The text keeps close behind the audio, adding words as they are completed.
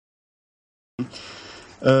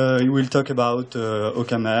He will talk about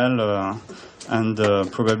OCaml and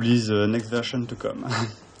probably the next version to come.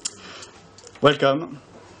 Welcome.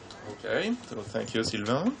 Okay, so thank you,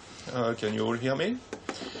 Sylvain. Can you all hear me?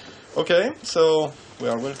 Okay, so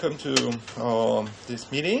welcome to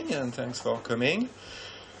this meeting, and thanks for coming.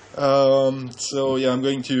 So I'm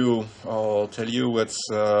going to tell you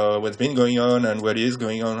what's been going on and what is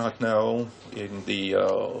going on right now in the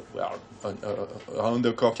around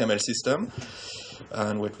the core Caml system,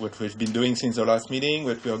 and what we've been doing since the last meeting,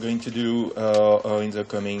 what we are going to do in the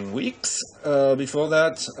coming weeks. Before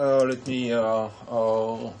that, let me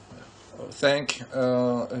thank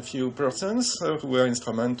a few persons who were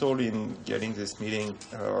instrumental in getting this meeting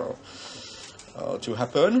to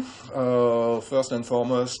happen. First and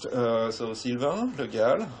foremost, so Sylvain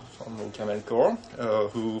Leroy from OCaml Core,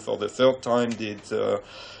 who for the third time did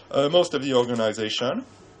most of the organization.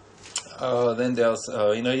 Then there's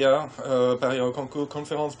INRIA Paris-Rocquencourt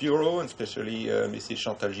Conference Bureau, and especially Mrs.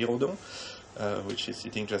 Chantal Giraudon, which is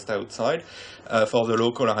sitting just outside, for the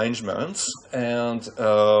local arrangements. And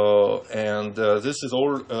this is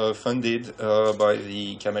all funded by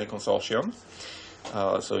the Caml consortium.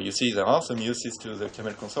 So you see there are some uses to the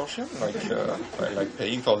Caml consortium, like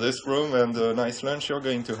paying for this room and a nice lunch you're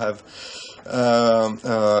going to have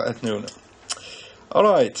at noon. All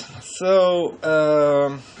right, so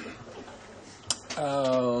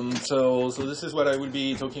so this is what I will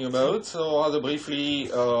be talking about. So rather briefly,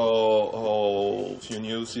 a few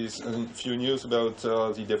news about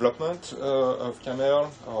the development of Caml,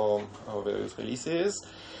 our various releases.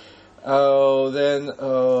 Then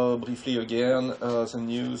briefly again, some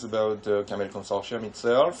news about the Caml consortium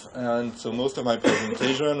itself. And so most of my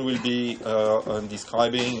presentation will be on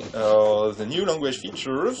describing the new language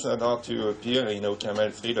features that are to appear in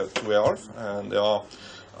OCaml 3.12, and there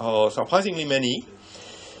are surprisingly many.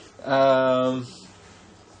 And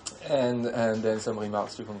then some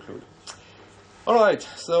remarks to conclude. All right,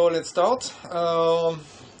 so let's start.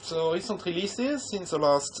 So recent releases since the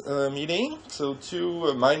last meeting. So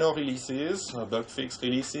two minor releases, bug fix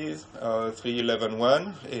releases,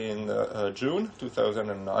 3.11.1 in June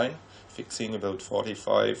 2009, fixing about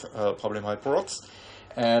 45 problem reports.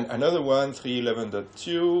 And another one,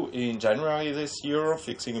 3.11.2 in January this year,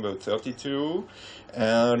 fixing about 32,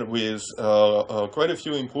 and with quite a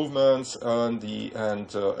few improvements on and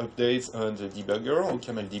updates on the debugger,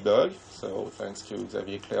 OCaml debug. So thanks to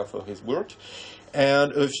Xavier Leroy for his work.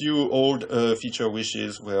 And a few old feature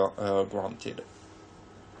wishes were granted.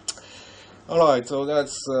 All right, so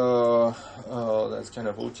that's kind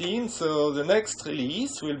of routine. So the next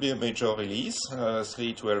release will be a major release,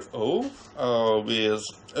 3.12.0, with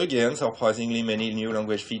again surprisingly many new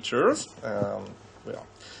language features.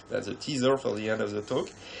 That's a teaser for the end of the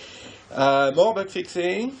talk. More bug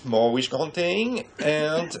fixing, more wish granting,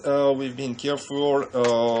 and we've been careful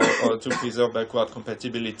to preserve backward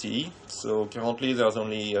compatibility. So currently there's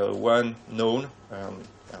only one known and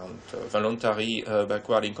voluntary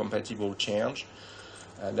backward incompatible change.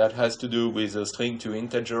 And that has to do with the string to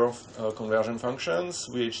integer conversion functions,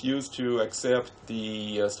 which used to accept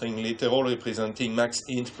the string literal representing max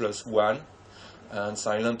int plus 1 and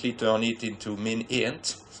silently turn it into min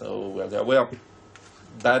int. So there were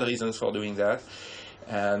bad reasons for doing that,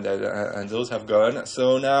 and those have gone.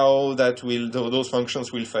 So now that those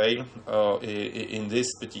functions will fail in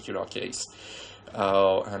this particular case,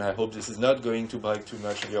 and I hope this is not going to break too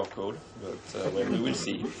much of your code, but well, we will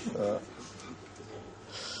see.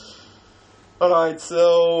 All right,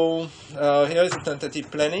 so here is the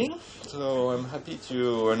tentative planning. So I'm happy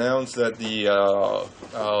to announce that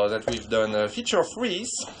that we've done a feature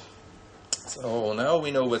freeze. So now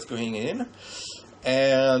we know what's going in.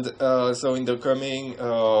 And so in the coming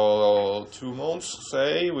 2 months,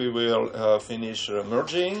 say, we will finish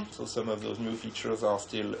merging. So some of those new features are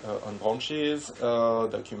still on branches,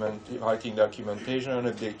 writing documentation,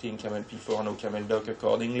 updating Caml P4 and OCaml doc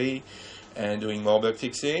accordingly, and doing more bug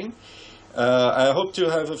fixing. I hope to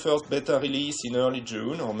have a first beta release in early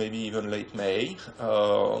June, or maybe even late May,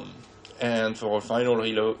 and for a final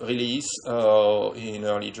release in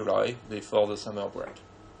early July, before the summer break.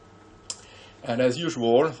 And as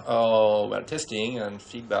usual, testing and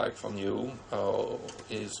feedback from you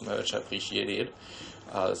is much appreciated.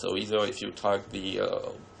 So either if you track the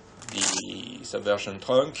Subversion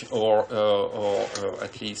trunk, or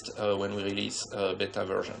at least when we release beta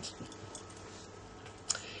versions.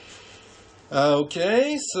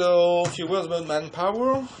 Okay, so a few words about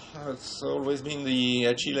manpower. It's always been the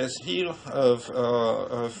Achilles heel of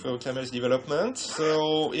OCaml's development.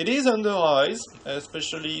 So it is on the rise,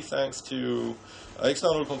 especially thanks to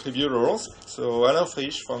external contributors. So Alain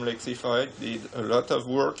Frisch from Lexify did a lot of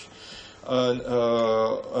work on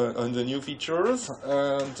the new features,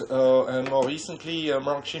 and more recently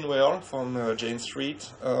Mark Shinwell from Jane Street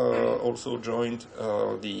also joined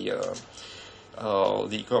the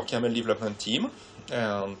core Caml development team,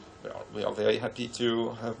 and we are very happy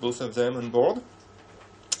to have both of them on board.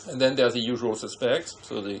 And then there's the usual suspects,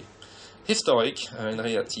 so the historic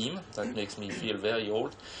INRIA team, that makes me feel very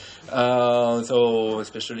old. So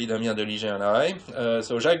especially Damien Deliger and I.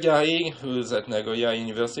 So Jacques Garrigue, who's at Nagoya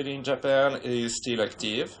University in Japan, is still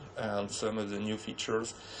active, and some of the new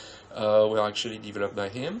features were actually developed by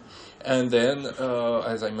him. And then,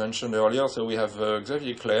 as I mentioned earlier, so we have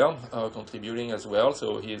Xavier Leroy contributing as well.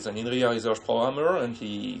 So he's an INRIA research programmer, and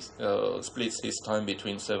he splits his time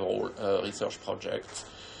between several research projects,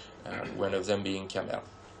 one of them being Caml.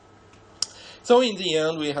 So in the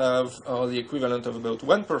end, we have the equivalent of about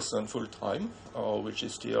 1 person full-time, which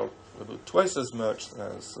is still about twice as much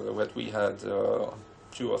as what we had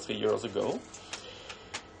 2 or 3 years ago.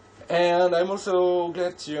 And I'm also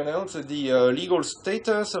glad to announce that the legal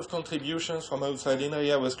status of contributions from outside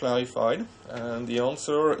INRIA was clarified, and the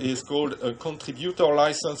answer is called a contributor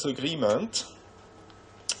license agreement.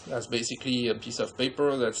 That's basically a piece of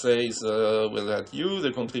paper that says well, that you,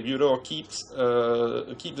 the contributor, keep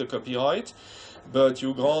the copyright, but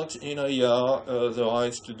you grant INRIA the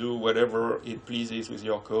rights to do whatever it pleases with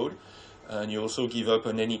your code, and you also give up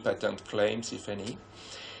on any patent claims, if any.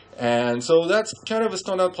 And so that's kind of a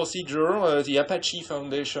standard procedure. The Apache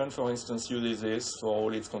Foundation, for instance, uses this for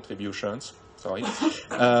all its contributions. Sorry,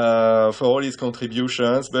 for all its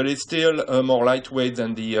contributions, but it's still more lightweight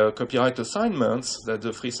than the copyright assignments that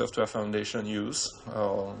the Free Software Foundation use.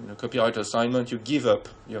 In a copyright assignment, you give up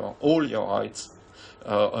all your rights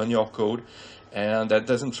on your code, and that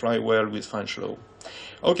doesn't fly well with French law.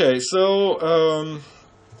 Okay, so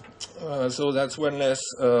so that's one less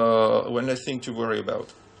thing to worry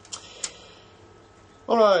about.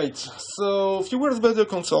 All right, so a few words about the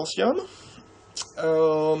consortium.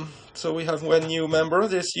 So we have one new member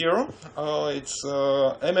this year. It's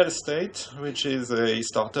ML State, which is a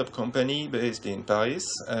startup company based in Paris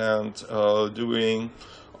and doing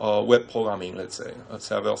web programming, let's say,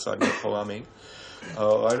 server-side web programming.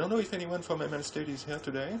 I don't know if anyone from ML State is here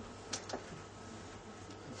today.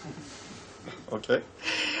 Okay.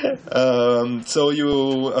 So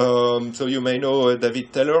you may know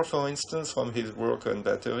David Teller, for instance, from his work on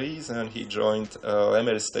batteries, and he joined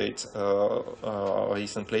ML State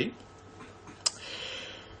recently.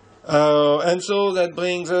 And so that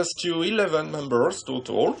brings us to 11 members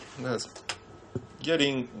total. That's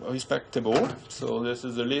getting respectable. So this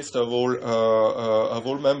is a list of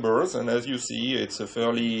all members, and as you see, it's a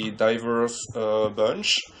fairly diverse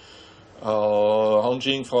bunch.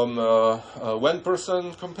 Ranging from a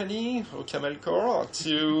one-person company, OCaml Core,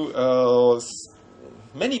 to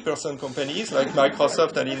many-person companies like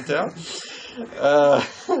Microsoft and Intel.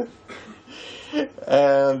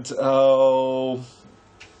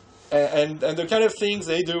 And the kind of things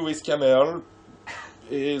they do with Caml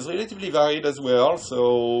is relatively varied as well.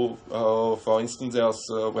 So, for instance, there's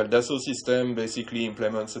Dassault System basically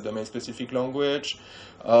implements a domain-specific language.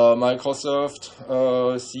 Microsoft,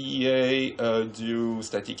 CEA do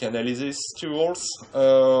static analysis tools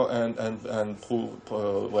and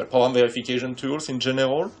program verification tools in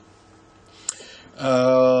general.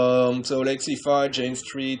 So Lexify, Jane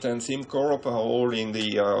Street, and SimCorp are all in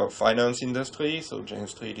the finance industry. So Jane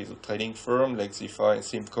Street is a trading firm. Lexify and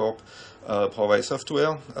SimCorp provide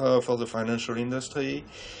software for the financial industry.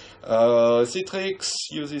 Citrix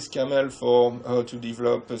uses Caml to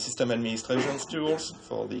develop system administration tools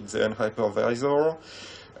for the Xen hypervisor.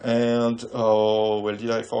 And, well,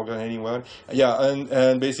 did I forget anyone? Yeah,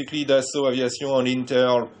 and basically Dassault Aviation and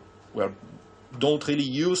Intel, well, don't really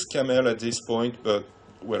use Caml at this point, but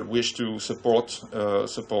well, wish to support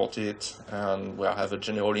it, and well, have a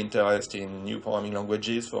general interest in new programming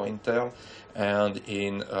languages for Intel, and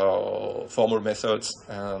in formal methods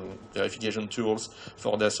and verification tools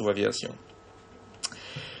for Dassault Aviation.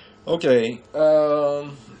 Okay,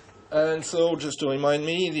 and so just to remind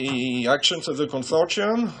me, the actions of the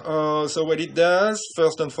consortium. So what it does,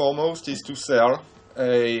 first and foremost, is to sell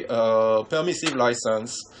a permissive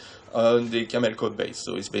license on the Caml code base.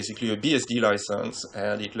 So it's basically a BSD license,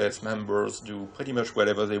 and it lets members do pretty much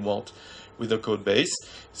whatever they want with the code base.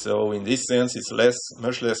 So in this sense, it's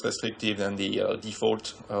much less restrictive than the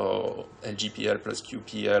default LGPL plus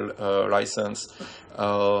QPL license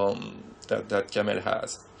that Caml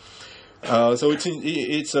has. So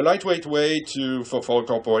it's a lightweight way for a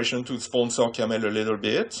corporation to sponsor Caml a little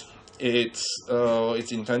bit.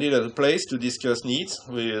 It's intended as a place to discuss needs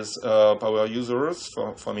with power users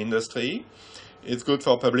from industry. It's good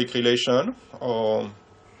for public relation.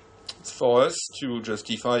 It's for us to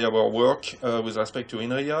justify our work with respect to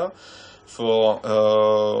INRIA, for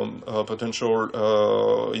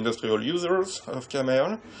potential industrial users of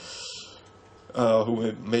Caml,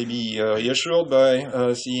 who may be reassured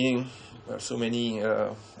by seeing so many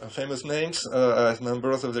famous names as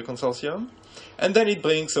members of the consortium. And then it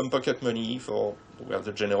brings some pocket money for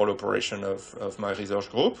the general operation of my research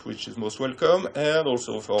group, which is most welcome, and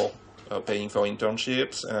also for paying for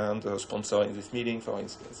internships and sponsoring this meeting, for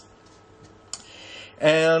instance.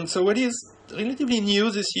 And so what is relatively new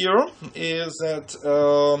this year is that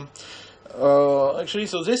actually,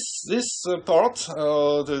 so this part,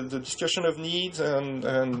 the discussion of needs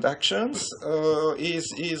and actions,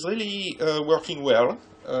 is really working well.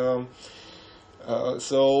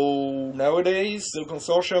 So nowadays, the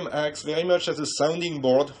consortium acts very much as a sounding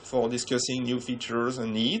board for discussing new features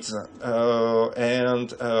and needs. As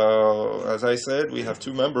I said, we have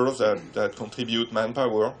two members that contribute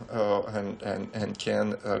manpower and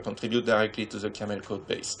can contribute directly to the Caml code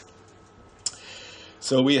base.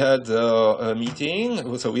 So we had a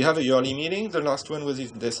meeting. So we have a yearly meeting. The last one was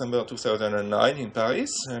in December 2009 in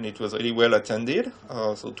Paris, and it was really well attended.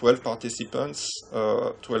 So 12 participants,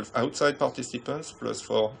 12 outside participants, plus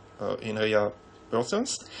 4 INRIA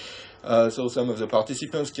persons. So some of the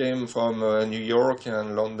participants came from New York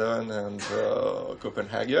and London and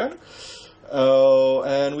Copenhagen.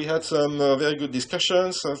 And we had some very good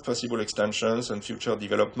discussions of possible extensions and future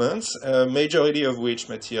developments, majority of which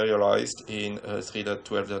materialized in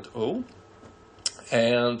 3.12.0.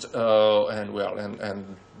 And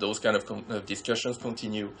those kind of discussions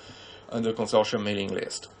continue on the consortium mailing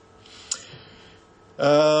list.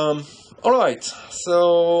 All right,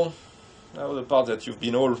 so now the part that you've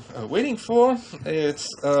been all waiting for, it's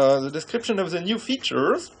the description of the new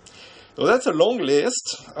features. So that's a long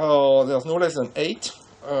list. There's no less than 8.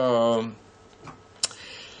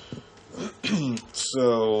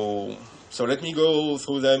 So let me go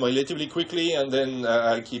through them relatively quickly, and then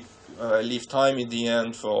I'll leave time in the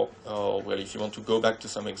end for if you want to go back to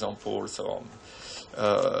some examples or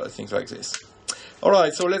things like this. All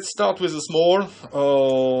right. So let's start with a small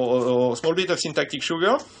bit of syntactic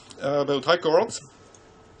sugar about records.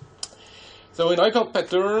 So in record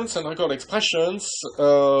patterns and record expressions,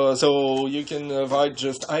 so you can write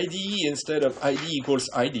just ID instead of ID equals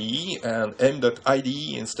ID, and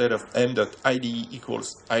m.id instead of m.id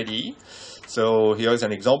equals ID. So here is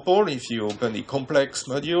an example. If you open the complex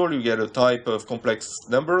module, you get a type of complex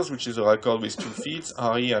numbers, which is a record with 2 fields,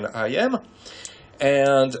 RE and IM.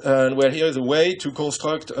 And well, here is a way to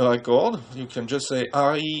construct a record. You can just say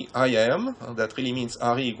RE IM, and that really means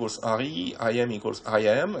RE equals RE, IM equals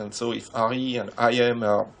IM. And so if RE and IM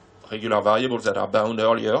are regular variables that are bound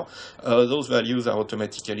earlier, those values are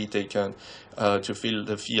automatically taken to fill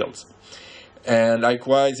the fields. And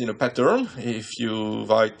likewise, in a pattern, if you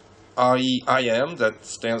write RE IM, that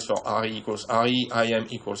stands for RE equals RE, IM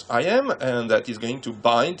equals IM, and that is going to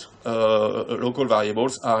bind local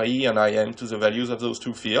variables RE and IM to the values of those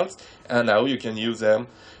 2 fields, and now you can use them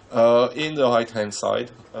in the right-hand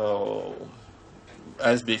side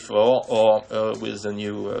as before, or with the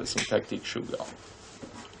new syntactic sugar.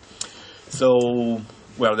 So,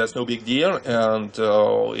 well, that's no big deal, and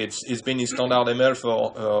it's been in standard ML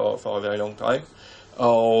for a very long time.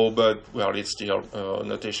 But, well, it's still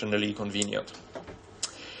notationally convenient.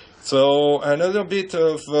 So another bit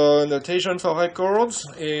of notation for records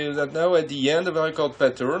is that now at the end of a record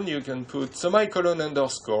pattern, you can put semicolon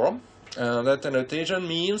underscore. And that annotation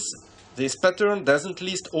means this pattern doesn't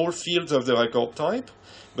list all fields of the record type,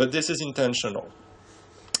 but this is intentional.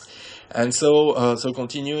 And so,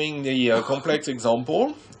 continuing the complex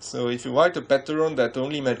example, so if you write a pattern that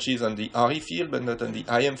only matches on the RE field but not on the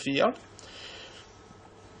IM field,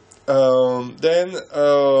 then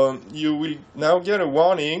you will now get a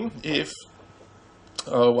warning if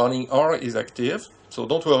warning R is active. So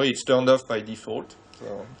don't worry, it's turned off by default.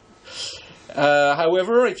 So.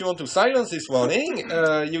 However, if you want to silence this warning,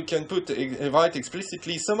 you can write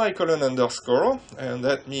explicitly semicolon underscore, and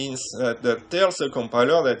that means that tells the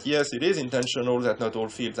compiler that yes, it is intentional that not all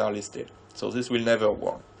fields are listed. So this will never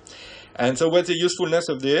warn. And so what's the usefulness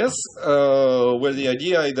of this? Well, the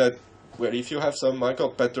idea is that, well, if you have some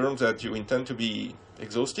record patterns that you intend to be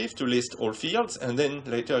exhaustive, to list all fields, and then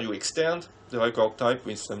later you extend the record type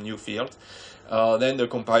with some new field, then the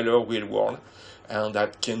compiler will warn. And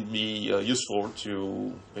that can be useful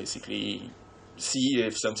to basically see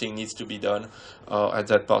if something needs to be done at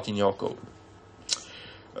that part in your code.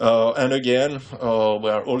 And again,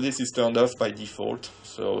 well, all this is turned off by default.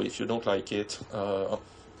 So if you don't like it,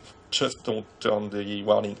 just don't turn the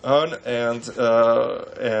warning on, and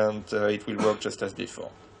it will work just as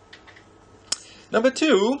before. Number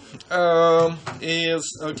two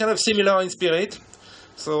is kind of similar in spirit.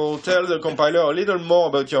 So tell the compiler a little more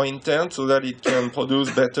about your intent so that it can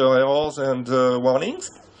produce better errors and warnings.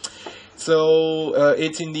 So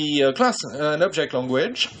it's in the class and object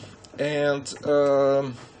language, and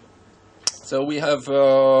so we have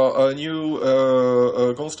a new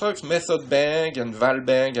construct, method bang and val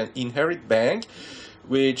bang and inherit bang,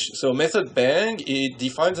 which, so method bang, it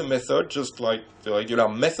defines a method just like the regular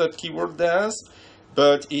method keyword does,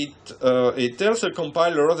 but it tells the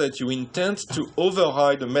compiler that you intend to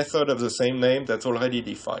override a method of the same name that's already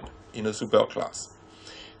defined in a superclass.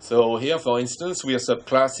 So here, for instance, we are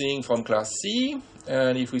subclassing from class C,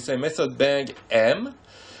 and if we say method bang M,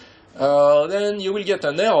 then you will get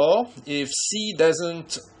an error if C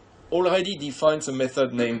doesn't already define a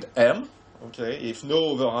method named M, okay, if no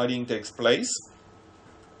overriding takes place.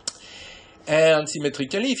 And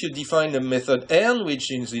symmetrically, if you define a method N,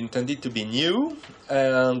 which is intended to be new,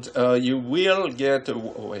 and you will get,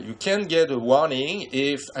 you can get a warning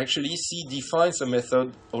if actually C defines a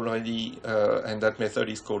method already, and that method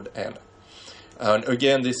is called N. And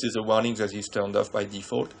again, this is a warning that is turned off by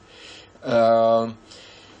default. So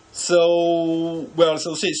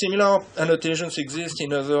similar annotations exist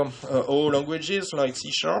in other O languages like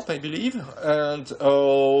C#, I believe, and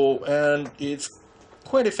it's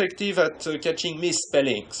quite effective at catching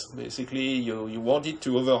misspellings. Basically, you wanted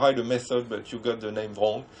to override a method, but you got the name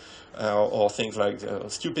wrong, or things like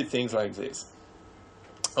stupid things like this.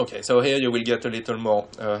 Okay, so here you will get a little more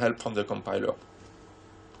help from the compiler.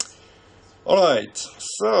 All right,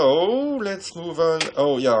 so let's move on.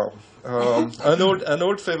 Oh yeah. An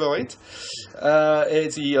old favorite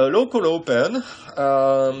is the local open.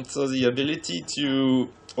 So the ability to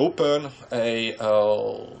open a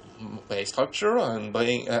structure and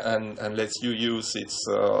bring and lets you use its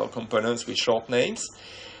components with short names,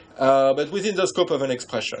 but within the scope of an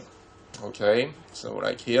expression. Okay, so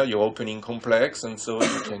like here you're opening complex, and so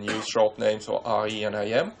you can use short names for RE and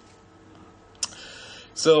IM.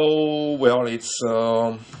 So well, it's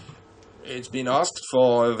been asked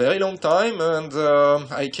for a very long time, and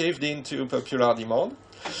I caved into popular demand.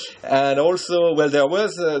 And also, well,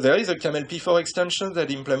 there is a Caml P4 extension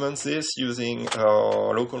that implements this using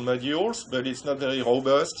local modules, but it's not very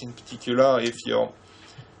robust. In particular, if your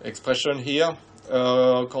expression here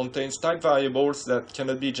contains type variables that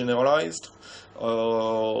cannot be generalized,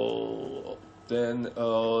 then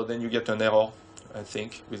you get an error, I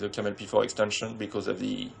think, with the Caml P4 extension because of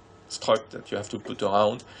the struct that you have to put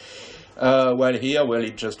around. While here, well,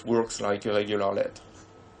 it just works like a regular let.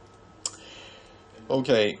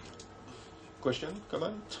 Okay. Question?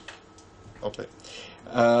 Comment? Okay.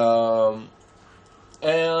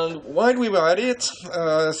 And while we were at it,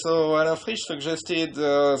 so Alain Frisch suggested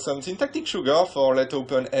some syntactic sugar for let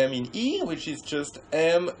open M in E, which is just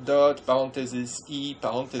M dot parenthesis E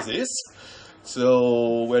parenthesis.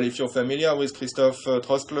 So, well, if you're familiar with Christophe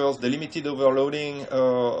Troskler's delimited overloading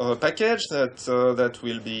package, that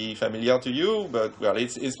will be familiar to you, but, well,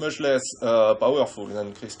 it's much less powerful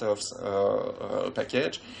than Christophe's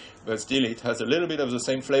package, but still it has a little bit of the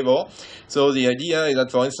same flavor. So the idea is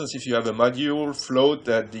that, for instance, if you have a module float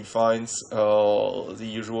that defines the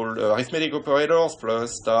usual arithmetic operators,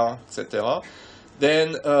 plus, star, etc.,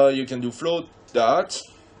 then you can do float dot,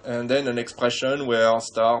 and then an expression where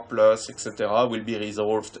star, plus, etc. will be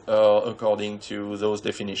resolved according to those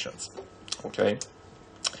definitions. Okay.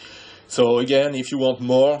 So again, if you want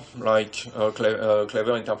more, like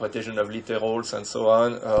clever interpretation of literals and so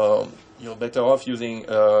on, you're better off using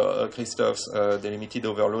Christophe's delimited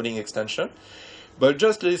overloading extension. But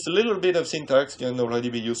just this little bit of syntax can already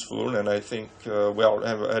be useful, and I think, well,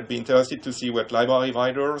 I'd be interested to see what library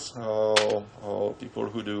writers or people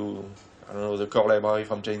who do, I don't know, the core library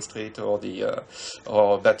from Jane Street or the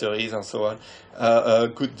or batteries and so on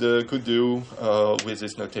could do with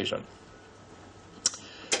this notation.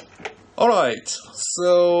 All right,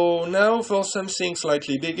 so now for something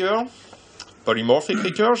slightly bigger, polymorphic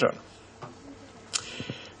recursion.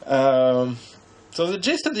 So the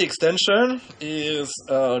gist of the extension is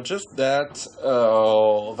just that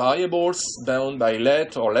variables bound by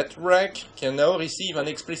let or letrec can now receive an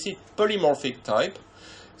explicit polymorphic type.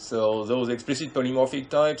 So those explicit polymorphic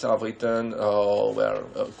types are written,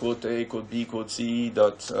 quote A, quote B, quote C,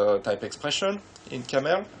 dot type expression in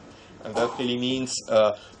Caml. And that really means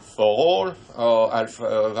for all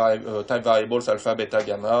type variables alpha, beta,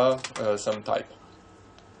 gamma, some type.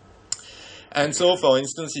 And so, for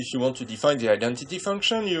instance, if you want to define the identity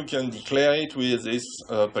function, you can declare it with this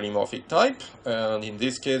polymorphic type, and in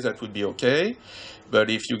this case that would be okay. But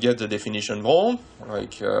if you get the definition wrong,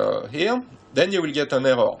 like here, then you will get an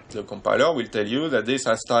error. The compiler will tell you that this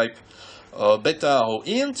has type beta or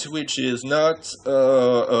int, which is not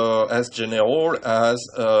as general as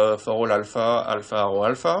for all alpha, alpha or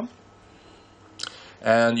alpha.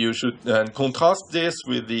 And you should contrast this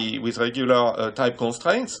with regular type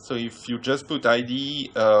constraints. So if you just put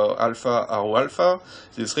ID alpha or alpha,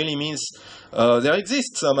 this really means there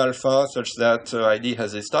exists some alpha such that ID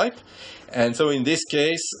has this type. And so in this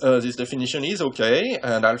case, this definition is okay,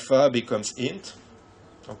 and alpha becomes int.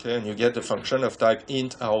 Okay, and you get a function of type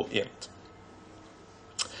int or int.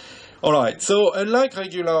 All right, so unlike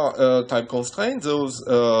regular type constraints, those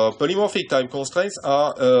polymorphic type constraints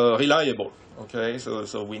are reliable. Okay,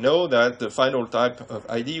 so we know that the final type of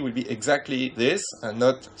ID will be exactly this and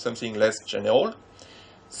not something less general.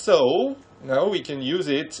 So now we can use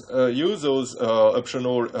those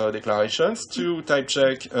optional declarations to type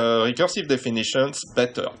check recursive definitions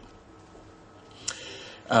better.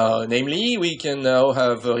 Namely, we can now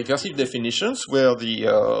have recursive definitions where the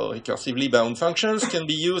recursively bound functions can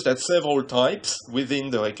be used at several types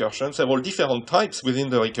within the recursion, several different types within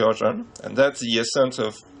the recursion, and that's the essence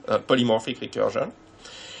of polymorphic recursion.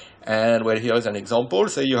 And well, here is an example.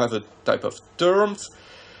 Say you have a type of terms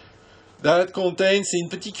that contains in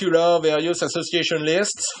particular various association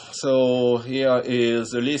lists. So here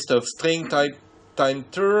is a list of string type time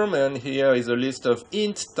term, and here is a list of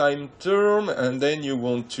int time term, and then you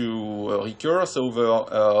want to recurse over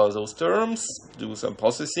those terms, do some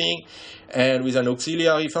processing, and with an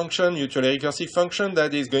auxiliary function, mutually recursive function,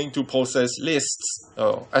 that is going to process lists,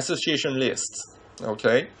 association lists.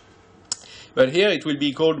 Okay, but here it will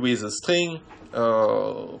be called with a string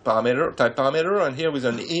parameter, type parameter, and here with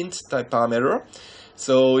an int type parameter.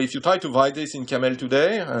 So if you try to write this in Caml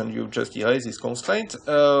today and you just erase this constraint,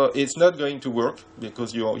 it's not going to work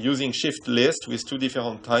because you're using shift list with two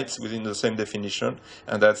different types within the same definition,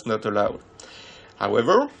 and that's not allowed.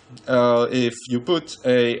 However, if you put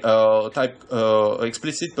a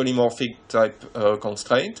explicit polymorphic type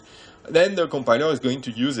constraint, then the compiler is going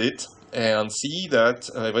to use it and see that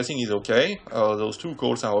everything is okay, those two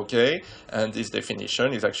calls are okay, and this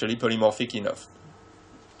definition is actually polymorphic enough.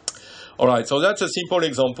 All right, so that's a simple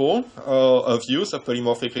example of use of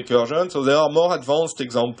polymorphic recursion. So there are more advanced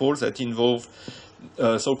examples that involve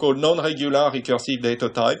so-called non-regular recursive data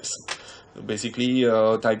types. Basically,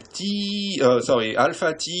 type T,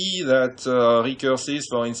 alpha T that recurses,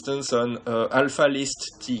 for instance, on alpha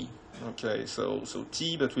list T. Okay, so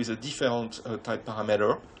T, but with a different type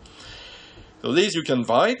parameter. So these you can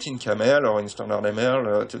write in Caml or in standard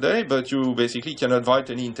ML today, but you basically cannot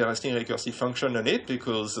write any interesting recursive function on it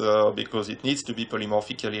because it needs to be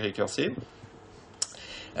polymorphically recursive.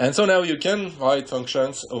 And so now you can write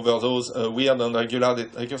functions over those weird and regular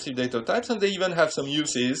recursive data types, and they even have some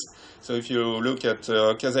uses. So if you look at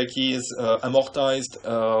Kazaki's amortized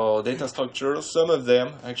data structures, some of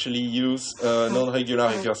them actually use non-regular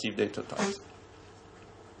recursive data types.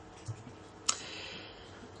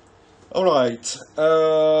 All right.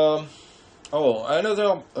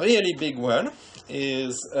 Another really big one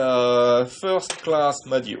is first-class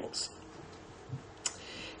modules.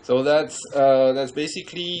 So that's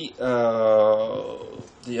basically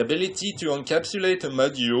the ability to encapsulate a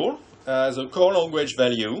module as a core language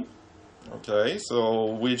value. Okay,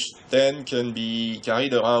 so which then can be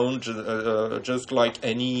carried around just like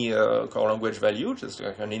any core language value, just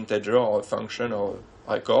like an integer or a function or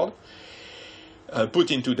a record.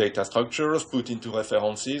 Put into data structures, put into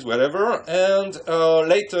references, whatever, and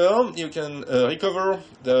later you can recover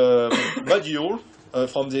the module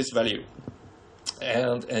from this value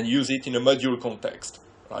and use it in a module context,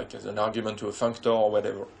 like as an argument to a functor or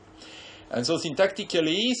whatever. And so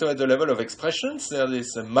syntactically, so at the level of expressions, there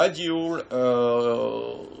is a module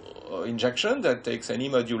injection that takes any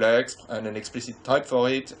module X and an explicit type for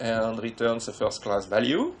it and returns a first-class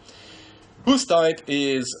value, whose type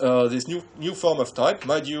is this new form of type,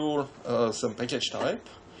 module, some package type.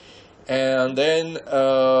 And then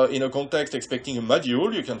in a context expecting a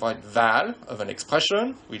module, you can write val of an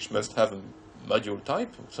expression, which must have a module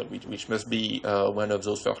type, so which must be one of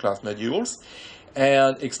those first-class modules,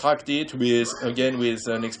 and extract it with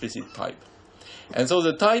an explicit type. And so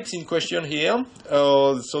the types in question here,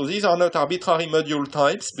 so these are not arbitrary module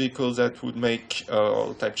types because that would make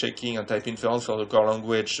type checking and type inference for the core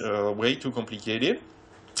language way too complicated.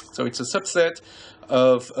 So it's a subset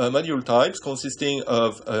of module types consisting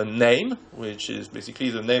of a name, which is basically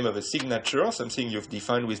the name of a signature, something you've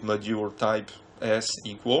defined with module type S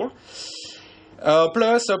equal.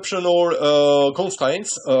 plus optional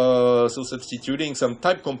constraints, so substituting some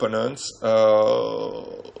type components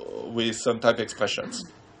with some type expressions.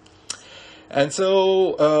 And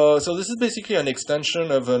so, so this is basically an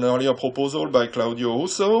extension of an earlier proposal by Claudio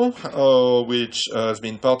Russo, which has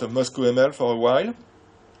been part of MoscoML for a while.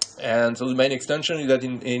 And so the main extension is that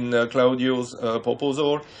in Claudio's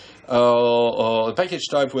proposal, the package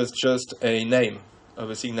type was just a name of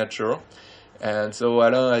a signature. And so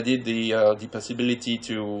Alain added the possibility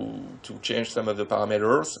to change some of the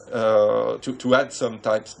parameters, to add some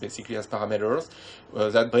types basically as parameters.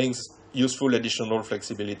 That brings useful additional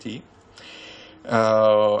flexibility.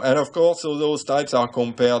 And of course, so those types are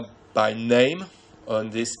compared by name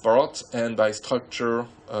on this part and by structure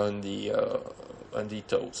on the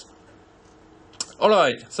toes. All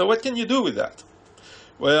right, so what can you do with that?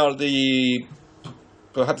 Well,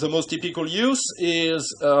 perhaps the most typical use is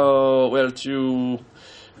to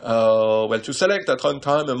select at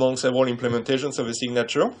runtime among several implementations of a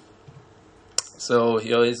signature. So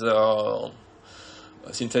here is a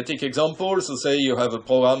synthetic example. So say you have a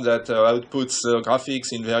program that outputs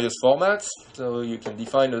graphics in various formats. So you can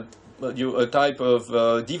define a type of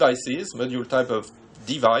devices, module type of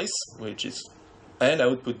device, which is an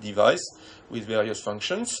output device with various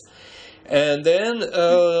functions. And then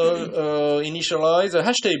initialize a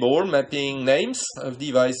hash table mapping names of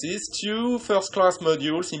devices to first-class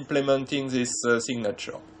modules implementing this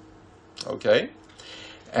signature. Okay.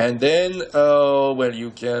 And then,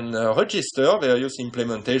 you can register various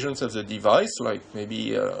implementations of the device, like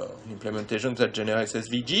maybe an implementation that generates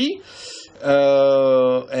SVG.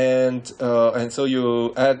 And so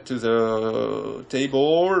you add to the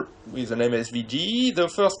table with the name SVG the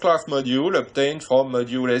first-class module obtained from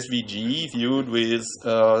module SVG viewed with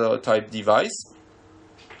type device.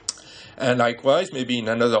 And likewise, maybe in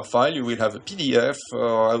another file, you will have a PDF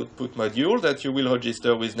output module that you will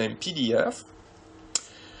register with name PDF.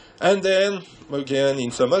 And then, again,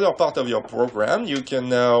 in some other part of your program, you can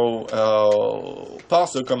now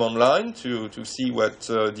parse the command line to see what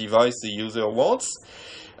device the user wants.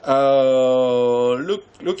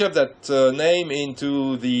 Look up that name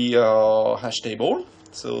into the hash table.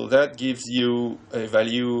 So that gives you a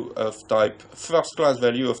value of type, first-class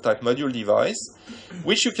value of type module device,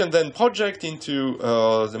 which you can then project into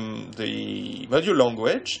the module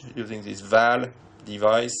language using this val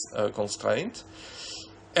device constraint.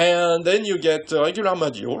 And then you get a regular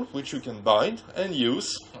module, which you can bind and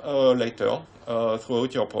use later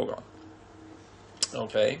throughout your program.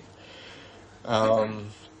 Okay.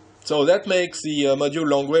 So that makes the module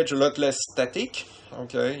language a lot less static.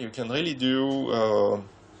 Okay, you can really do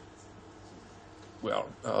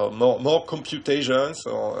more computations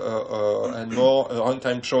and more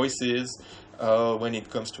runtime choices when it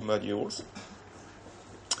comes to modules.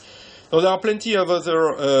 So there are plenty of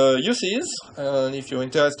other uses, and if you're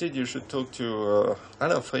interested, you should talk to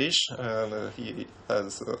Alain Frisch, and he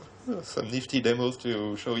has some nifty demos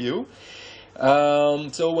to show you.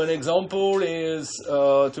 So one example is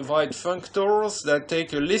to write functors that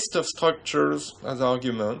take a list of structures as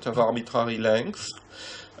argument of arbitrary length.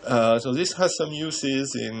 So this has some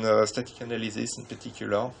uses in static analysis in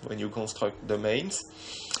particular, when you construct domains.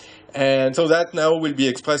 And so that now will be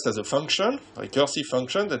expressed as a function, a recursive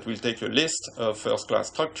function that will take a list of first-class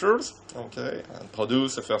structures, okay, and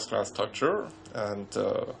produce a first-class structure. And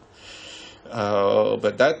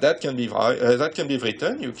but that can be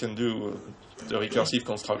written. You can do the recursive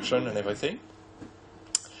construction and everything.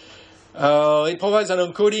 It provides an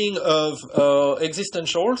encoding of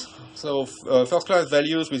existentials, so first-class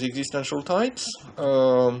values with existential types.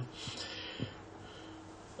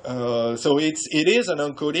 So it is an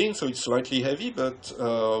encoding, so it's slightly heavy, but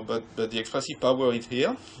the expressive power is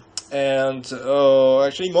here. And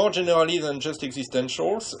actually, more generally than just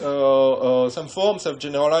existentials, some forms of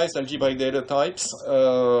generalized algebraic data types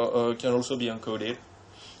can also be encoded.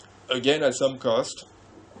 Again, at some cost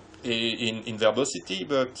in verbosity,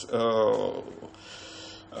 but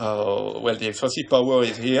the expressive power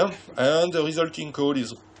is here, and the resulting code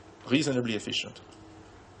is reasonably efficient.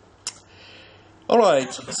 All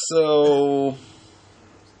right, so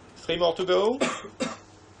 3 more to go.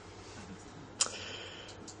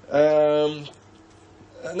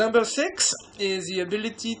 Number 6 is the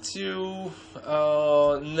ability to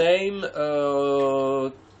name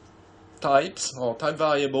types or type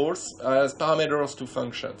variables as parameters to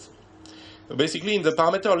functions. So basically, in the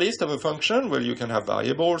parameter list of a function, well, you can have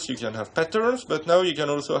variables, you can have patterns, but now you can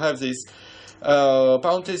also have this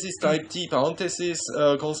parenthesis type T parenthesis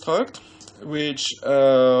construct, which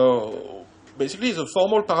basically is a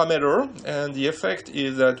formal parameter, and the effect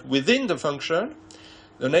is that within the function,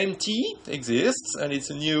 the name T exists, and it's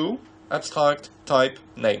a new abstract type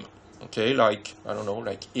name. Okay, like, I don't know,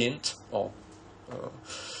 like int or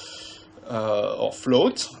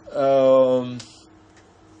float.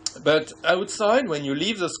 But outside, when you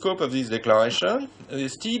leave the scope of this declaration,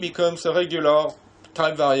 this T becomes a regular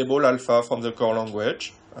type variable alpha from the core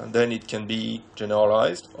language, and then it can be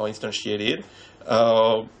generalized or instantiated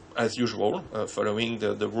as usual, following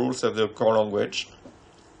the rules of the core language.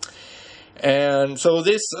 And so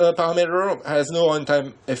this parameter has no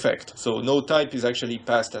runtime effect, so no type is actually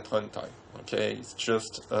passed at runtime. Okay, it's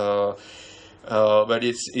just, but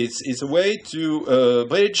it's a way to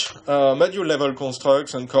bridge module level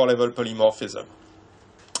constructs and core level polymorphism.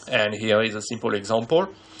 And here is a simple example.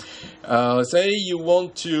 Say you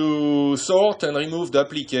want to sort and remove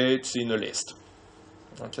duplicates in a list.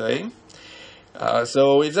 Okay.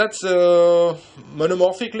 So if that's a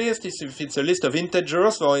monomorphic list, if it's a list of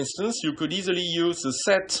integers, for instance, you could easily use the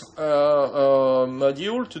set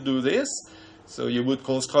module to do this. So you would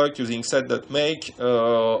construct using set.make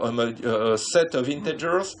a set of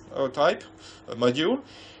integers type, a module,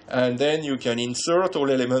 and then you can insert all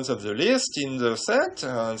elements of the list in the set.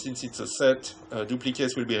 And since it's a set,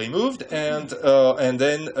 duplicates will be removed, and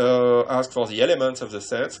then ask for the elements of the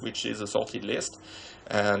set, which is a sorted list.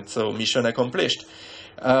 And so mission accomplished.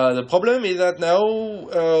 The problem is that now,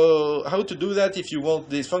 how to do that if you want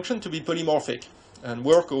this function to be polymorphic and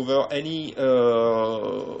work over any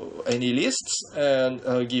lists and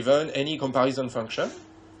given any comparison function?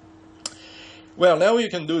 Well, now you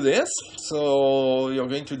can do this. So you're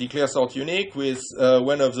going to declare sort unique with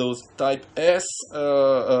one of those type S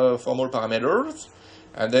formal parameters,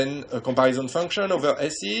 and then a comparison function over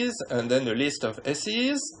S's, and then a list of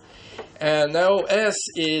S's. And now S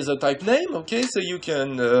is a type name, okay, so you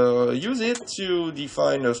can use it to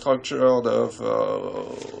define a structure of,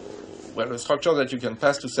 well, a structure that you can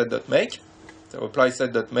pass to set.make. So apply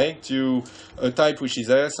set.make to a type which is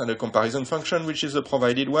S and a comparison function which is a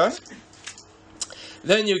provided one.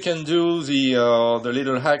 Then you can do the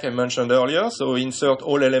little hack I mentioned earlier, so insert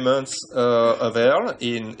all elements of L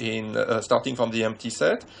in starting from the empty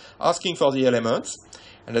set, asking for the elements.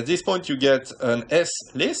 And at this point you get an S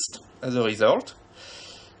list as a result.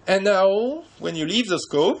 And now, when you leave the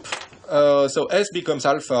scope, so S becomes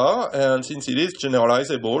alpha, and since it is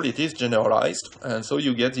generalizable, it is generalized, and so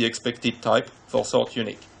you get the expected type for sort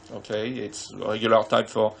unique. Okay, it's a regular type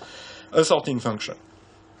for a sorting function.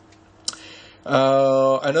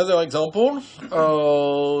 Another example,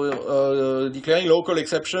 declaring local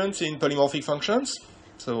exceptions in polymorphic functions.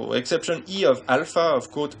 So exception E of alpha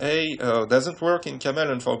of quote A doesn't work in Caml,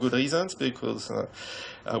 and for good reasons, because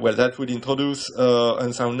well, that would introduce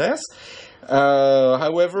unsoundness.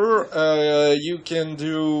 However, you can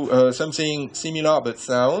do something similar but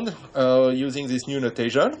sound using this new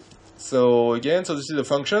notation. So again, so this is a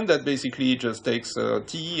function that basically just takes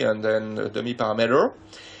T and then a dummy parameter,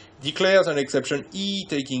 declares an exception E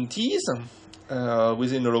taking T's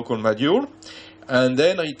within the local module, and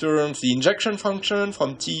then returns the injection function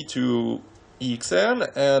from T to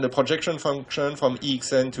EXN and a projection function from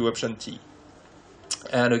EXN to option T.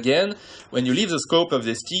 And again, when you leave the scope of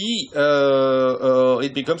this T,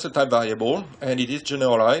 it becomes a type variable, and it is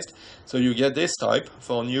generalized. So you get this type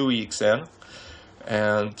for new EXN.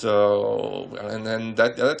 And then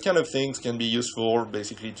that kind of things can be useful,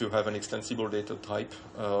 basically, to have an extensible data type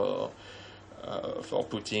for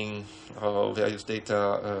putting various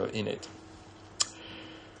data in it.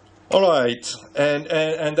 All right,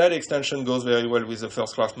 and that extension goes very well with the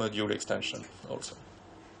first class module extension also.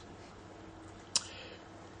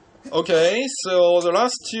 Okay, so the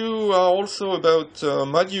last two are also about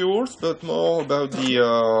modules, but more about the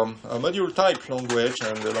module type language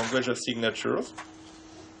and the language of signatures.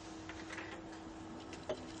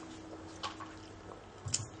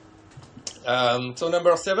 So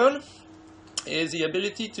number 7 is the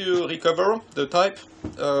ability to recover the type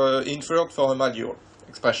inferred for a module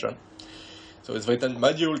expression. So it's written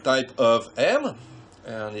module type of M,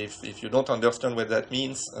 and if you don't understand what that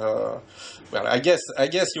means, well, I guess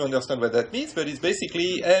you understand what that means, but it's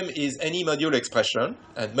basically M is any module expression,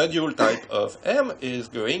 and module type of M is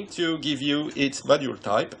going to give you its module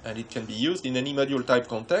type, and it can be used in any module type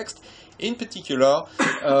context, in particular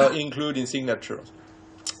including signatures.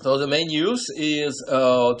 So the main use is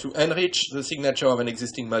to enrich the signature of an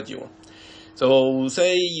existing module. So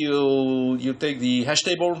say you take the hash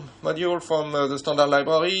table module from the standard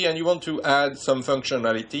library and you want to add some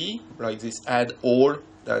functionality, like this add all,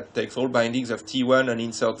 that takes all bindings of T1 and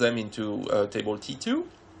insert them into table T2.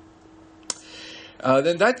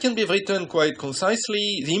 then that can be written quite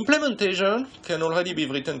concisely. The implementation can already be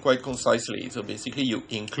written quite concisely. So basically, you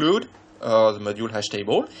include the module hash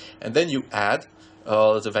table, and then you add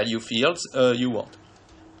the value fields you want.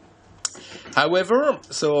 However,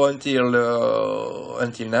 so until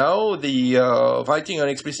now, the writing an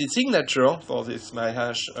explicit signature for this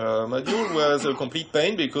myhash module was a complete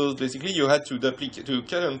pain, because basically you had to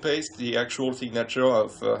cut and paste the actual signature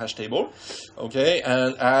of hash table, okay,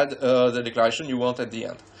 and add the declaration you want at the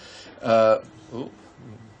end.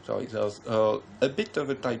 Sorry, there's a bit of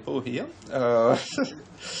a typo here.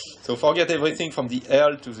 So forget everything from the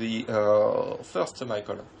L to the first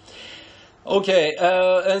semicolon. Okay,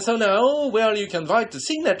 and so now, well, you can write the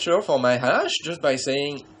signature for my hash just by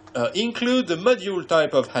saying include the module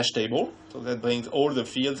type of hash table. So that brings all the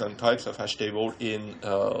fields and types of hash table in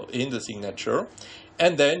the signature,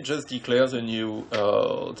 and then just declare the new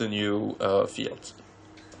fields.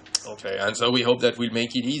 Okay, and so we hope that will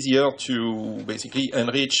make it easier to basically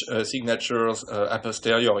enrich signatures a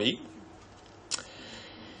posteriori.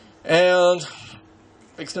 And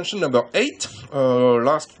extension number 8,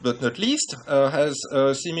 last but not least, has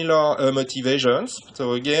similar motivations.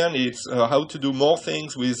 So again, it's how to do more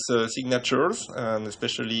things with signatures, and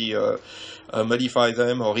especially modify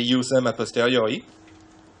them or reuse them a posteriori.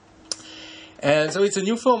 And so it's a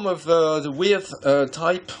new form of the with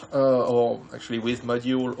type, or actually with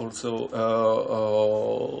module also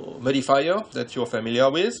modifier that you're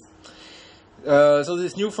familiar with. So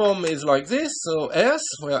this new form is like this. So S,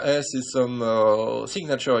 where S is some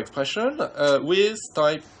signature expression, with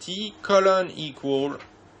type T colon equal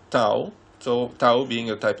tau. So tau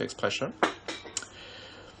being a type expression.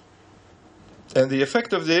 And the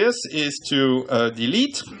effect of this is to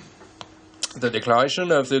delete the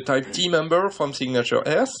declaration of the type T member from signature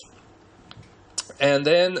S, and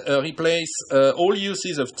then replace all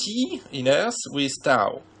uses of T in S with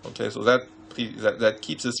tau. Okay, so that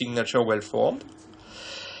keeps the signature well formed.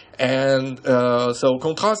 And so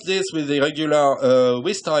contrast this with the regular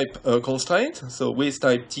with type constraint. So with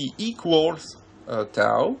type T equals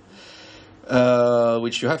tau,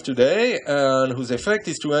 which you have today, and whose effect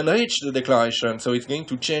is to enrich the declaration. So it's going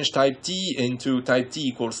to change type T into type T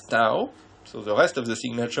equals tau. So the rest of the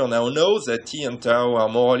signature now knows that T and tau are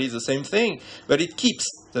more or less the same thing, but it keeps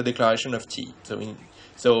the declaration of T.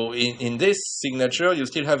 So in this signature, you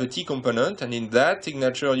still have a T component, and in that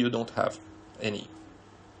signature, you don't have any.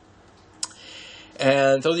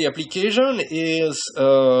 And so the application is,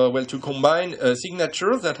 well, to combine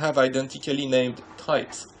signatures that have identically named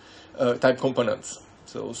types, type components.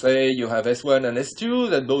 So say you have S1 and S2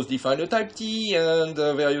 that both define a type T and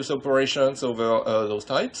various operations over those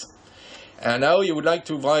types. And now you would like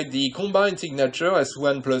to write the combined signature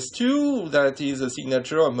S1 plus 2, that is a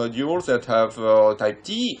signature of modules that have type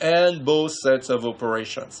T and both sets of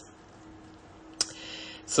operations.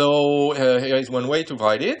 So here is one way to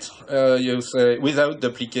write it. You say, without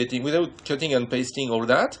duplicating, without cutting and pasting all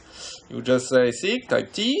that, you just say sig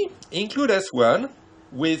type T, include S1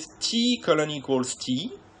 with T colon equals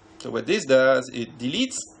T. So what this does, it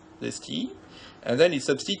deletes this T, and then it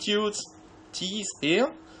substitutes T's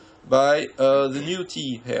here by the new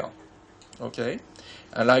T here, okay?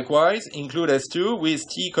 And likewise, include S2 with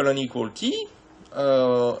T colon equal T,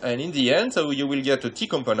 and in the end, so you will get a T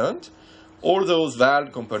component, all those val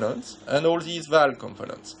components, and all these val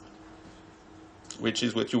components, which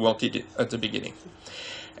is what you wanted at the beginning.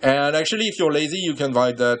 And actually, if you're lazy, you can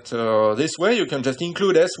write that this way. You can just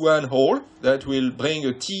include S1 whole, that will bring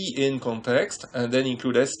a T in context, and then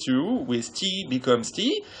include S2 with T becomes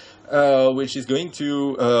T, which is going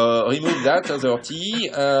to remove that other T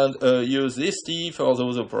and use this T for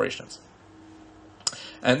those operations.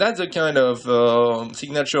 And that's the kind of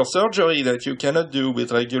signature surgery that you cannot do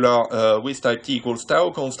with regular with type T equals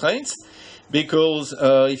tau constraints, because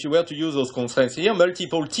if you were to use those constraints here,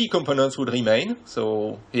 multiple T components would remain.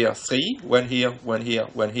 So here 3, one here, one here,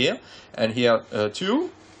 one here, and here 2,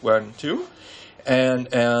 1, 2. And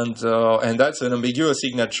that's an ambiguous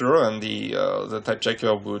signature, and the type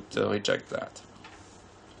checker would reject that.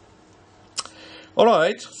 All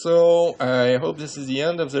right, so I hope this is the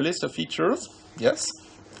end of the list of features. Yes.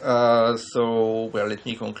 So well, let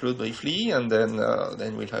me conclude briefly, and then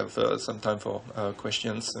we'll have some time for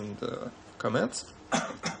questions and comments.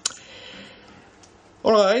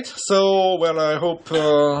 All right. So well, I hope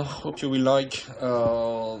you will like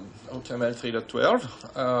OCaml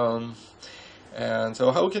 3.12. And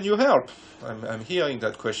so how can you help? I'm hearing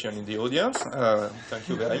that question in the audience. Thank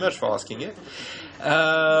you very much for asking it.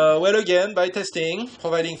 Well, again, by testing,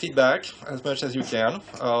 providing feedback as much as you can.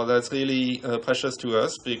 That's really precious to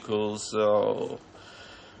us, because,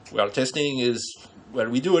 well, testing is well,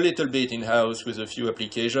 we do a little bit in-house with a few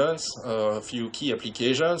applications, a few key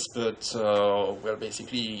applications, but well,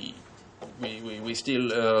 basically we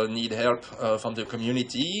still need help from the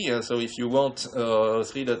community. So if you want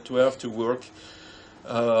 3.12 to work,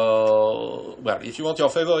 well, if you want your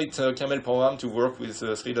favorite Caml program to work with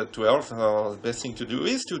 3.12, the best thing to do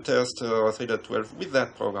is to test 3.12 with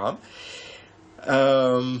that program.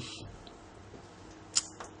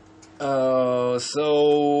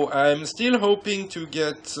 So I'm still hoping to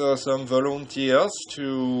get some volunteers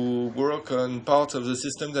to work on parts of the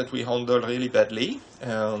system that we handle really badly.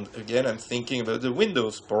 And again, I'm thinking about the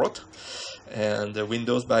Windows port and the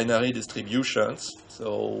Windows binary distributions.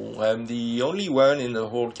 So I'm the only one in the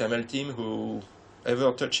whole Caml team who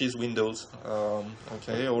ever touches Windows.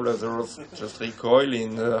 Okay, all others just recoil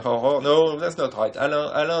in horror. No, that's not right.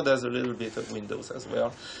 Alain does a little bit of Windows as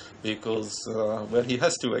well, because, well, he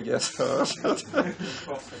has to, I guess.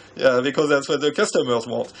 Yeah, because that's what the customers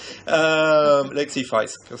want.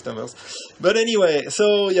 Lexifies customers. But anyway,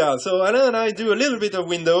 so yeah, so Alain and I do a little bit of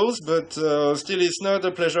Windows, but still it's not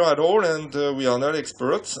a pleasure at all, and we are not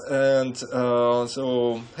experts. And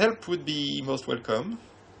so help would be most welcome.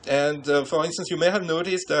 And for instance, you may have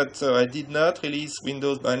noticed that I did not release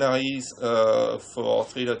Windows binaries for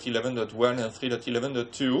 3.11.1 and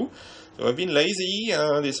 3.11.2. So I've been lazy,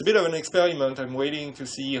 and it's a bit of an experiment. I'm waiting to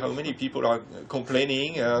see how many people are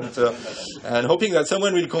complaining, and hoping that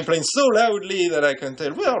someone will complain so loudly that I can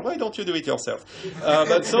tell, well, why don't you do it yourself?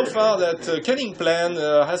 But so far that cunning plan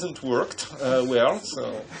hasn't worked well,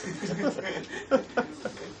 so...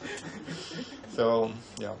 So,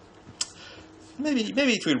 yeah. Maybe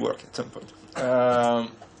it will work at some point.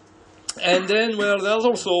 And then, well, there's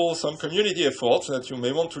also some community efforts that you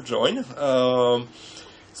may want to join.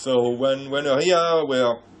 So one area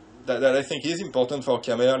where that I think is important for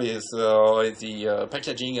Caml is the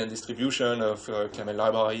packaging and distribution of Caml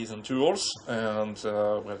libraries and tools. And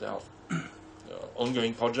well, there are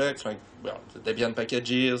ongoing projects like, well, the Debian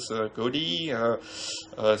packages, Kodi.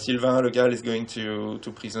 Sylvain Legal is going to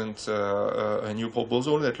present a new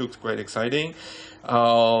proposal that looks quite exciting.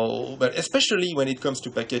 But especially when it comes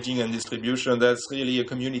to packaging and distribution, that's really a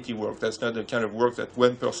community work. That's not the kind of work that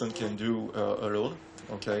one person can do alone.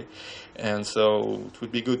 Okay, and so it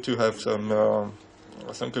would be good to have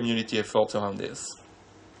some community efforts around this.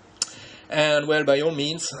 And well, by all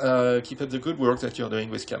means, keep up the good work that you're doing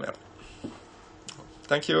with Caml.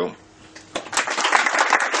 Thank you.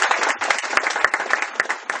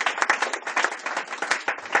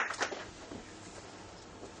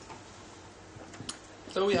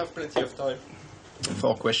 So we have plenty of time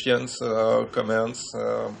for questions, comments,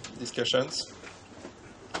 discussions.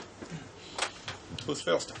 Who's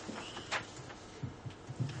first?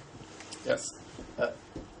 Yes.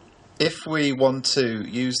 If we want to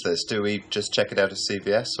use this, do we just check it out as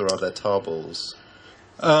CVS, or are there tarballs?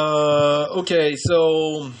 Okay,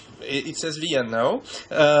 so it says VN now.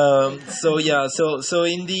 So yeah, so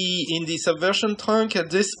in the Subversion trunk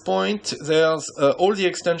at this point, there's all the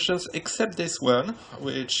extensions except this one,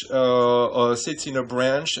 which sits in a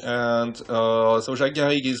branch, and so Jacques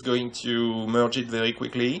Garrigue is going to merge it very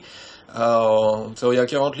quickly. So yeah,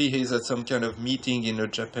 currently he's at some kind of meeting in a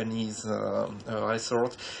Japanese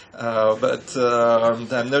resort, but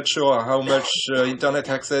I'm not sure how much internet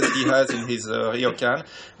access he has in his ryokan.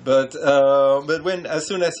 But as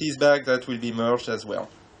soon as he's back, that will be merged as well.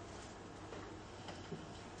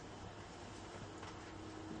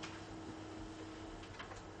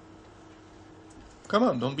 Come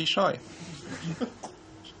on, don't be shy.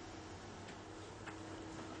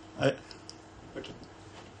 Okay.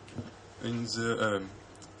 In the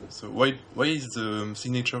so why is the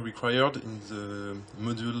signature required in the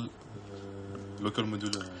module local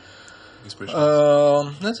module expression?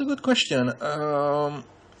 That's a good question.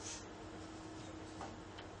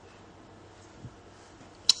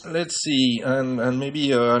 Let's see, and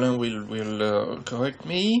maybe Alain will correct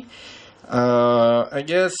me. I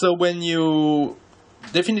guess so. When you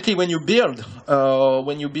build,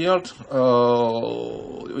 when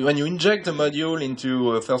you inject the module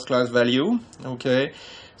into a first-class value, okay.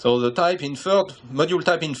 So the type inferred, module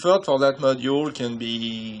type inferred for that module can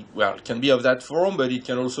be of that form, but it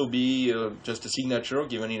can also be just a signature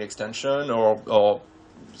given in extension or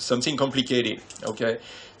something complicated, okay.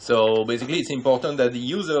 So basically, it's important that the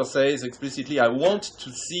user says explicitly, I want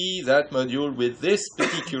to see that module with this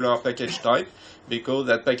particular package type, because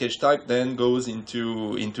that package type then goes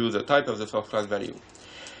into the type of the first class value.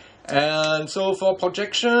 And so for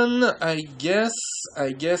projection, I guess,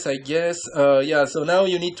 yeah, so now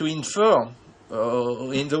you need to infer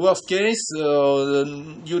in the worst case,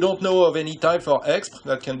 you don't know of any type for exp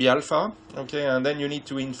that can be alpha, okay, and then you need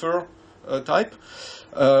to infer a type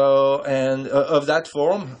and of that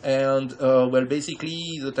form, and well, basically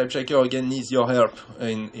the type checker again needs your help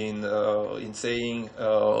in saying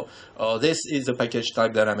this is the package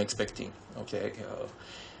type that I'm expecting, okay.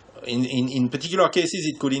 In particular cases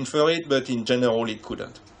it could infer it, but in general it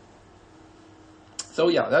couldn't. So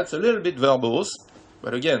yeah, that's a little bit verbose.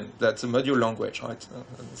 But again, that's a module language, right?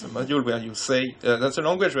 It's a module where you say, that's a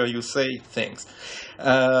language where you say things.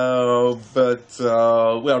 Well,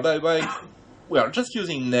 just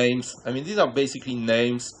using names. I mean, these are basically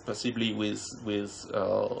names, possibly with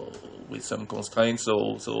some constraints.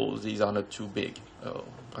 So these are not too big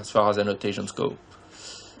as far as annotations go.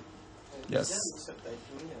 Yes.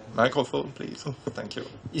 Microphone, please. Thank you.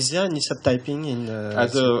 Is there any subtyping in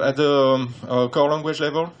at the core language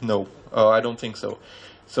level? No. I don't think so.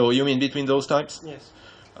 So you mean between those types? Yes.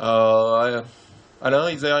 I don't know,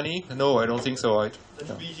 is there any? No, I don't think so, right? That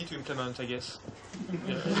would be easy to implement, I guess.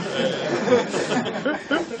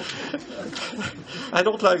 I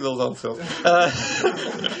don't like those answers.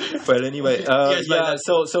 Well, anyway, yeah.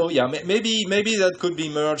 So yeah, maybe that could be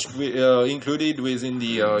merged, included within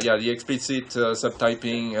the explicit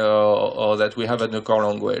subtyping that we have at the core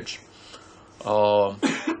language. Well,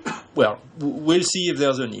 we'll see if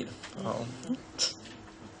there's a need.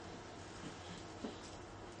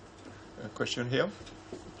 A question here?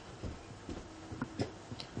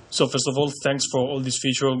 So first of all, thanks for all these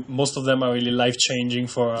features. Most of them are really life-changing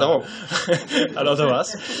for a lot of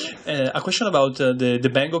us. A question about the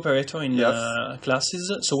bang operator in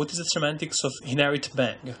classes. So what is the semantics of inherit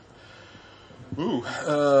bang? Ooh.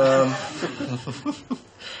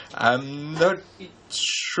 I'm not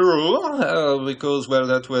sure because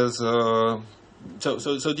that was.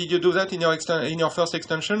 So did you do that in your first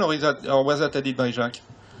extension, or was that added by Jacques?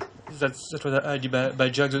 That was added by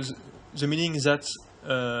Jacques. The meaning is that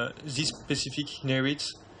this specific inherit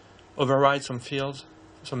overrides some fields,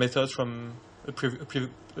 some methods from a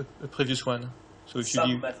previous one. So if some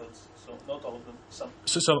you do methods, so not all of them. Some.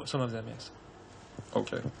 So some of them, yes.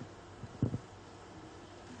 Okay.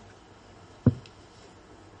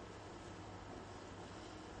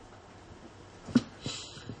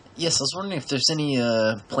 Yes, I was wondering if there's any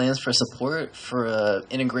plans for support for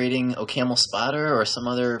integrating OCaml Spotter or some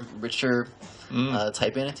other richer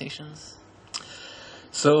type annotations.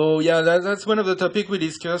 So yeah, that's one of the topics we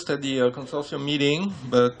discussed at the consortium meeting.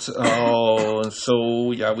 But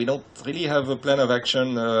so yeah, we don't really have a plan of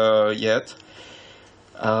action yet.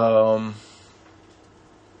 So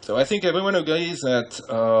I think everyone agrees that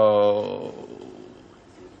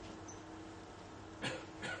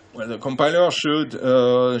well, the compiler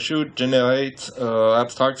should generate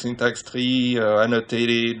abstract syntax tree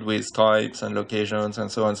annotated with types and locations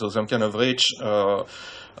and so on. So some kind of rich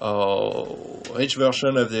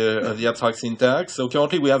version of the abstract syntax. So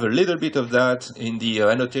currently we have a little bit of that in the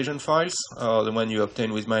annotation files, the one you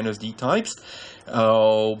obtain with -d types.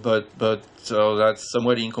 But that's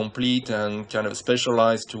somewhat incomplete and kind of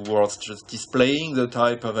specialized towards just displaying the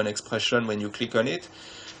type of an expression when you click on it.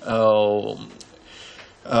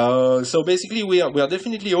 So basically, we are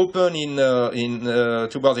definitely open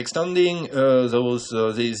towards extending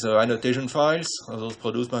these annotation files, those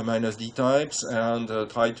produced by -d types, and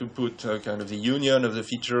try to put kind of the union of the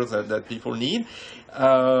features that people need.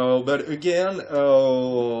 But again,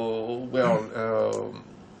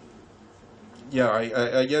 yeah,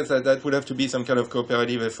 I guess that would have to be some kind of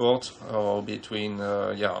cooperative effort between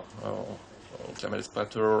Caml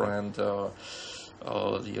Spatter and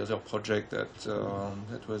the other project that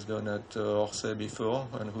was done at Orsay before,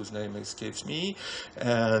 and whose name escapes me,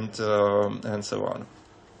 and so on.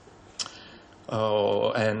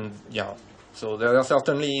 And yeah, so there are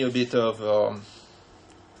certainly a bit of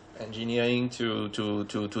engineering to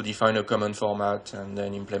define a common format and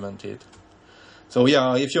then implement it. So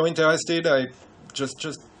yeah, if you're interested, I just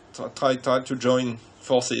try to join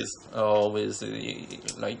forces with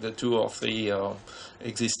the 2 or 3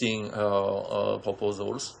 existing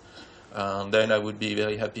proposals, and then I would be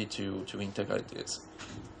very happy to integrate this.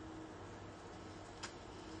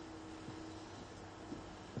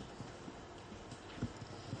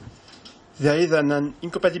 There is an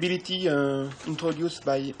incompatibility introduced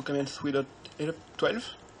by OCaml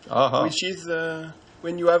 3.12, which is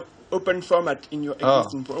when you have open format in your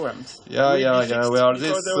existing programs. Yeah. Well,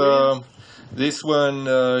 this one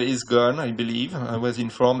is gone, I believe. I was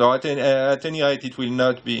informed. Or at any rate, it will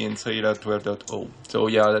not be in 3.12.0. So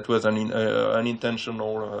yeah, that was an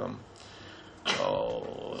intentional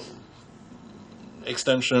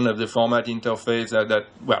extension of the format interface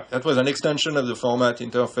that was an extension of the format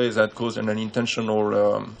interface that caused an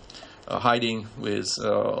unintentional hiding with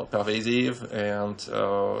pervasive, and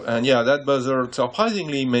yeah, that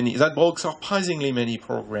broke surprisingly many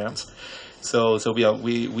programs. So we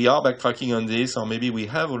are backtracking on this, or maybe we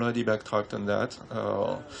have already backtracked on that.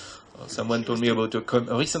 Someone told me about a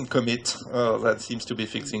recent commit that seems to be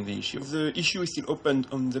fixing the issue. The issue is still open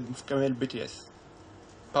on the Caml BTS.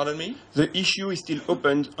 Pardon me? The issue is still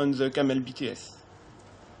open on the Caml BTS.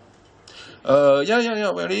 Yeah.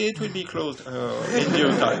 Well, it will be closed in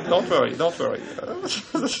due time. Don't worry.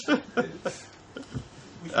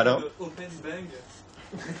 Hello? Open bang.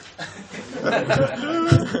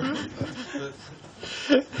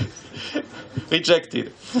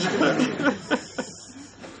 Rejected.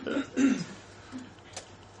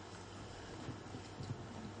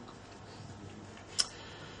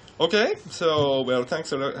 Okay, so well,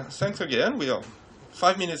 thanks again. We are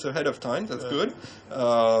 5 minutes ahead of time. That's good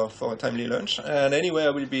for a timely lunch. And anyway, I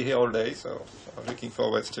will be here all day, so I'm looking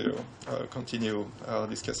forward to continue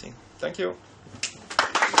discussing. Thank you.